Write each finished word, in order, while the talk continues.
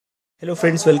Hello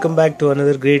friends, welcome back to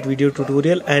another great video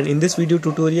tutorial, and in this video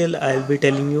tutorial I'll be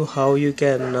telling you how you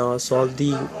can solve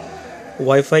the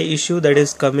Wi-Fi issue that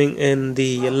is coming in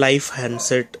the Life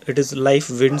handset. It is Life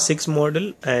Wind 6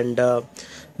 model, and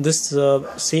this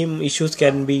same issues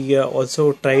can be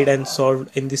also tried and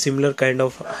solved in the similar kind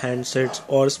of handsets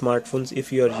or smartphones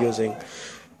if you are using.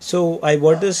 So I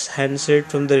bought this handset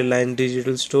from the Reliance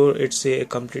Digital store. It's a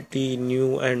completely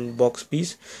new and box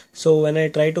piece. So when I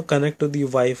try to connect to the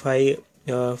Wi-Fi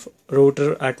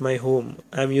router at my home,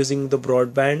 I'm using the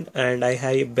broadband and I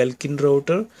have a Belkin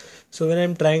router. So when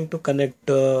I'm trying to connect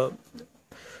with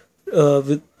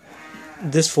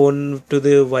this phone to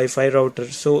the Wi-Fi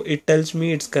router, so it tells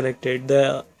me it's connected.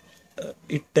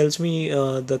 It tells me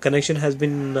the connection has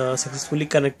been successfully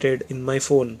connected in my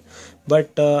phone,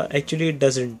 but actually it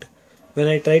doesn't. When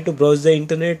I try to browse the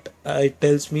internet, it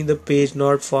tells me the page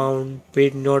not found,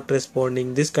 page not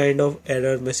responding. This kind of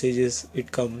error messages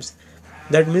it comes.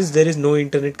 That means there is no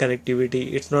internet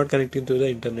connectivity. It's not connecting to the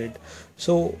internet.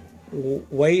 So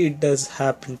why it does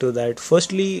happen to that?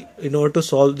 Firstly, in order to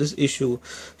solve this issue,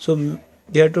 so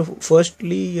you have to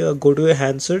firstly go to a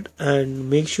handset and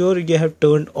make sure you have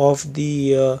turned off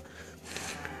the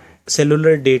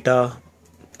cellular data,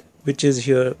 which is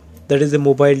here. That is the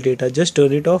mobile data. Just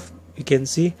turn it off. You can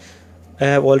see I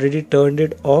have already turned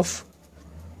it off.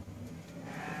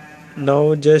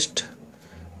 Now just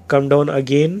come down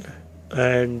again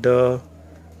and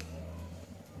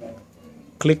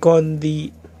click on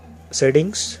the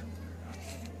settings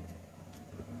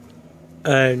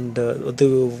and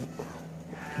the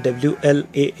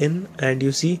WLAN, and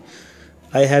you see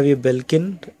I have a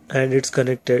Belkin and it's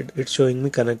connected. It's showing me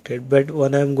connected, but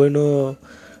when I'm going to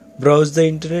browse the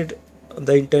internet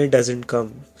doesn't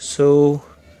come. So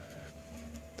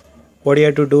what you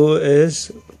have to do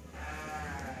is,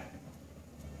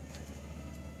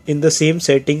 in the same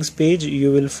settings page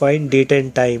you will find date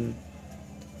and time.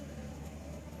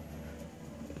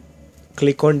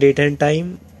 Click on date and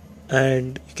time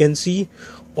and you can see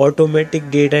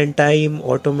automatic date and time,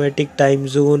 automatic time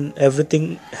zone,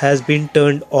 everything has been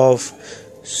turned off.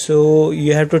 So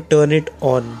you have to turn it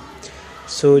on.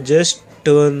 So just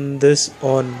turn this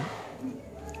on,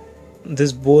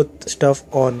 this both stuff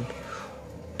on,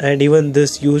 and even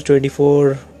this use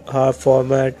 24-hour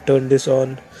format, turn this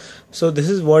on. So this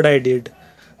is what I did.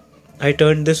 I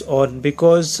turned this on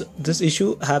because this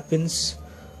issue happens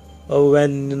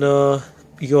when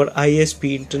your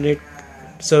ISP, internet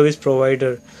service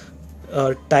provider,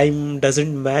 time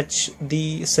doesn't match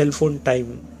the cell phone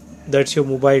time. That's your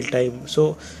mobile time.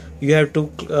 So you have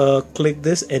to click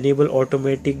this enable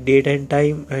automatic date and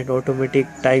time and automatic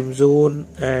time zone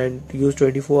and use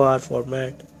 24-hour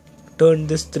format. Turn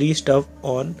this three stuff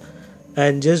on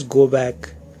and just go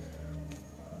back.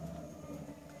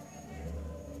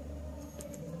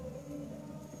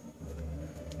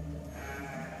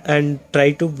 And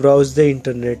try to browse the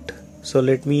internet. So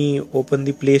let me open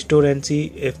the Play Store and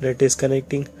see if net is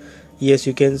connecting. Yes,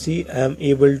 you can see I am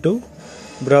able to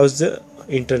browse the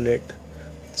internet.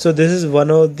 So this is one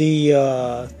of the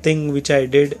thing which I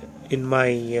did in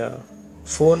my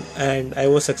phone, and I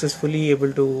was successfully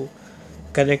able to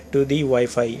connect to the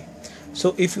Wi-Fi.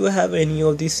 So if you have any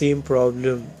of the same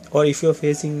problem, or if you're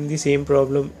facing the same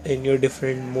problem in your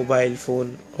different mobile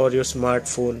phone or your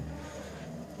smartphone,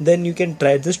 then you can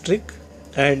try this trick.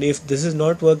 And if this is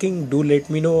not working, do let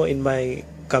me know in my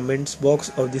comments box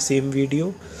of the same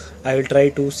video. I will try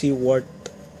to see what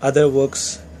other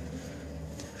works.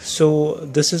 So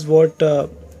this is what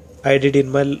I did in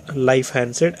my Life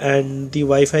handset, and the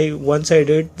Wi-Fi, once I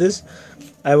did this,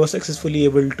 I was successfully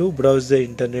able to browse the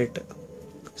internet.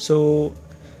 So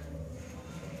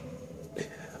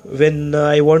when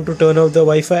I want to turn off the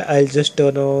Wi-Fi, I'll just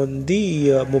turn on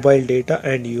the mobile data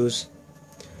and use.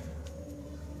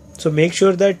 So make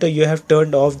sure that you have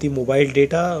turned off the mobile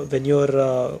data when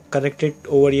you're connected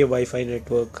over a Wi-Fi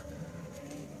network.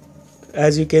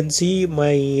 As you can see,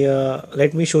 my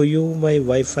let me show you my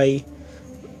Wi-Fi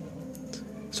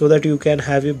so that you can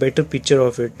have a better picture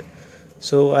of it.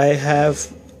 So I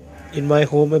have in my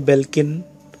home a Belkin,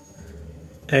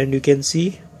 and you can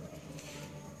see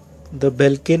the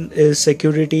Belkin is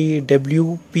security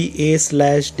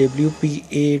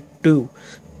WPA/WPA2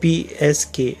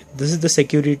 PSK. This is the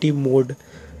security mode,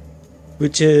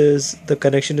 which is the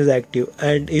connection is active.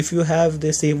 And if you have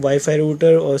the same Wi-Fi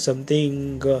router or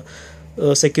something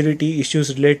security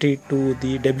issues related to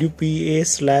the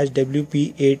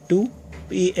WPA/WPA2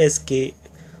 PSK,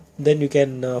 then you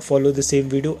can follow the same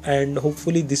video, and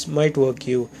hopefully this might work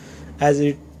you, as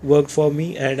it worked for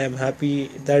me, and I'm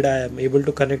happy that I am able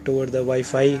to connect over the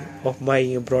Wi-Fi of my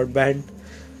broadband.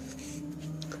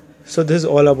 So this is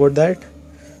all about that.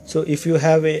 So if you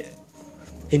have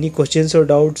any questions or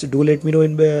doubts, do let me know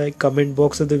in the comment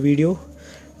box of the video.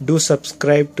 Do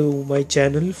subscribe to my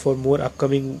channel for more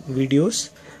upcoming videos.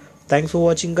 Thanks for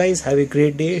watching guys. Have a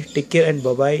great day. Take care and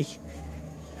bye bye.